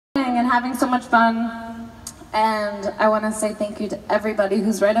having so much fun. And I want to say thank you to everybody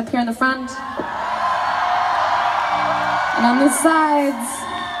who's right up here in the front, and on the sides,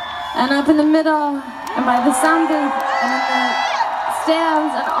 and up in the middle, and by the sound booth, and in the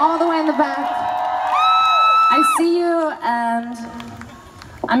stands, and all the way in the back. I see you, and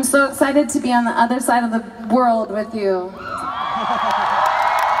I'm so excited to be on the other side of the world with you.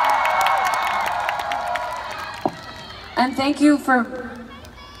 And thank you for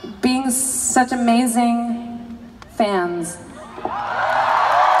being such amazing fans.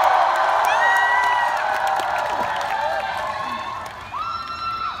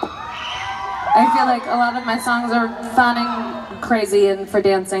 I feel like a lot of my songs are fun and crazy and for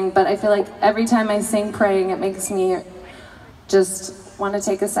dancing, but I feel like every time I sing Praying, it makes me just want to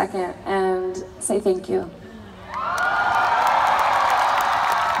take a second and say thank you.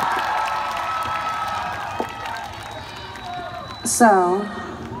 So,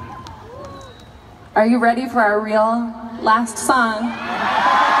 are you ready for our real last song?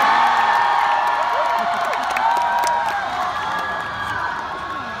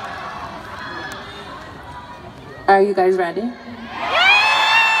 Are you guys ready?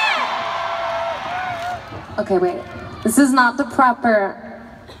 Okay, wait. This is not the proper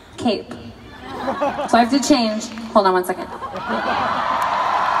cape. So I have to change. Hold on one second.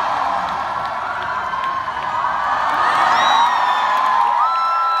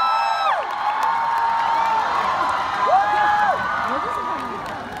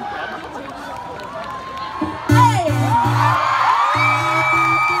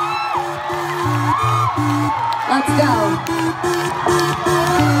 Let's go.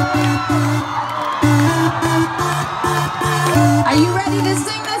 Are you ready to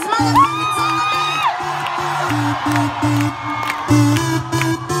sing this motherfucking song?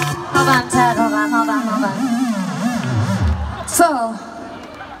 Hold on, Ted. Hold on. So,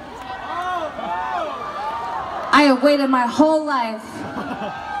 I have waited my whole life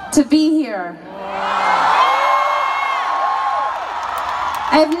to be here.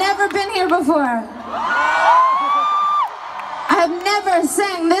 I have never been here before. I have never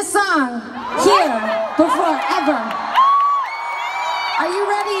sang this song here before, ever. Are you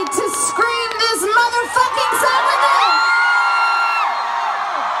ready to scream this motherfucking song with me?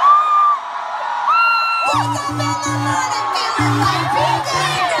 Wake up in the morning feeling like PJ.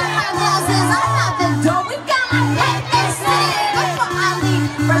 Got my glasses, I'm out the door. We got my breakfast thing. Before I leave,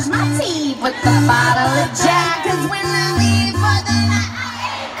 brush my teeth with a bottle of Jack. 'Cause when I leave for the night,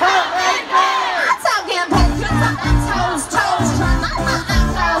 I'm talking pictures on my toes. Trying my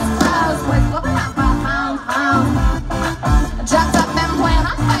clothes. Wait, what about my phone? Dropped up and playing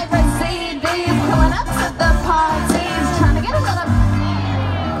my favorite CDs. Pulling up to the parties. Trying to get a little.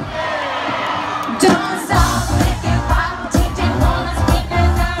 Don't stop, make it pop. DJ wanna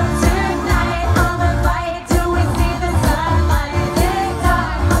speakers out tonight. On the light till we see the sunlight. Tick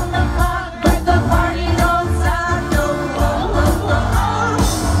tock on the clock, but the party don't stop. No.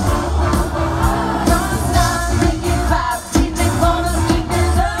 Don't stop, make it pop. DJ wanna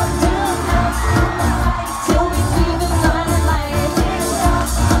speakers out tonight. Till we see the sunlight. Tick tock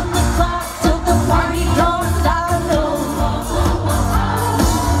on the clock till the party don't stop. No.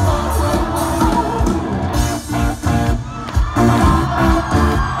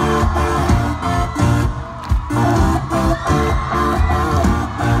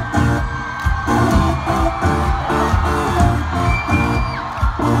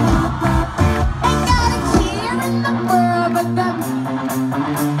 Ain't got a care in the world, but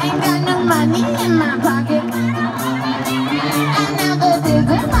ain't got no money in my pocket. And now the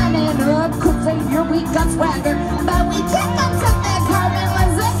dudes are lining up, 'cause they hear we got swagger, but we can't concept that carbon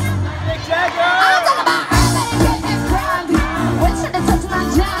was it. I'm talking about urban getting drunk. Wishing to touch my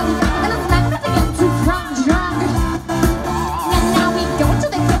junk, and it's not gonna get too drunk. And now we go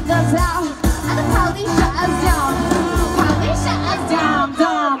till they kick us out, and the police shut us down. Police shut us down.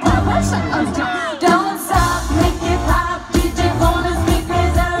 Police shut us down. Don't stop, make it pop. DJ wanna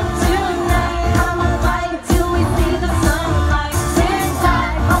speakers out tonight. I'm a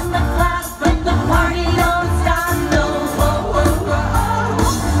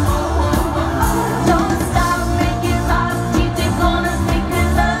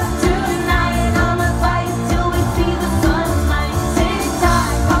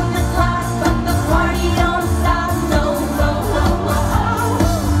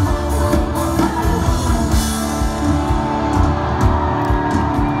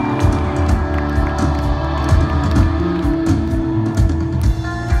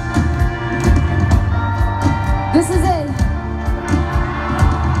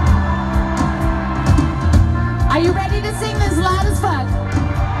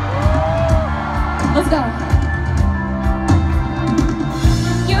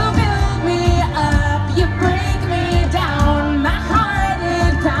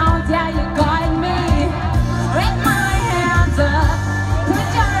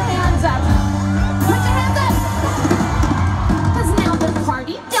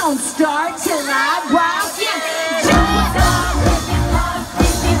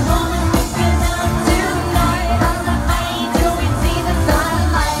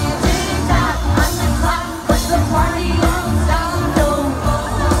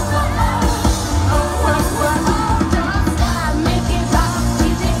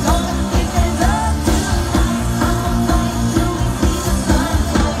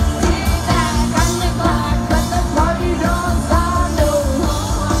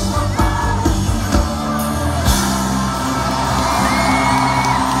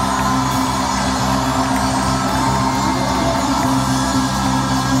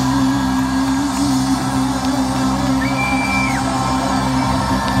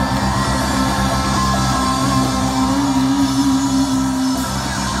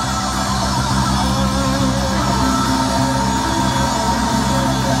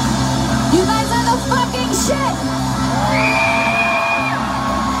shit.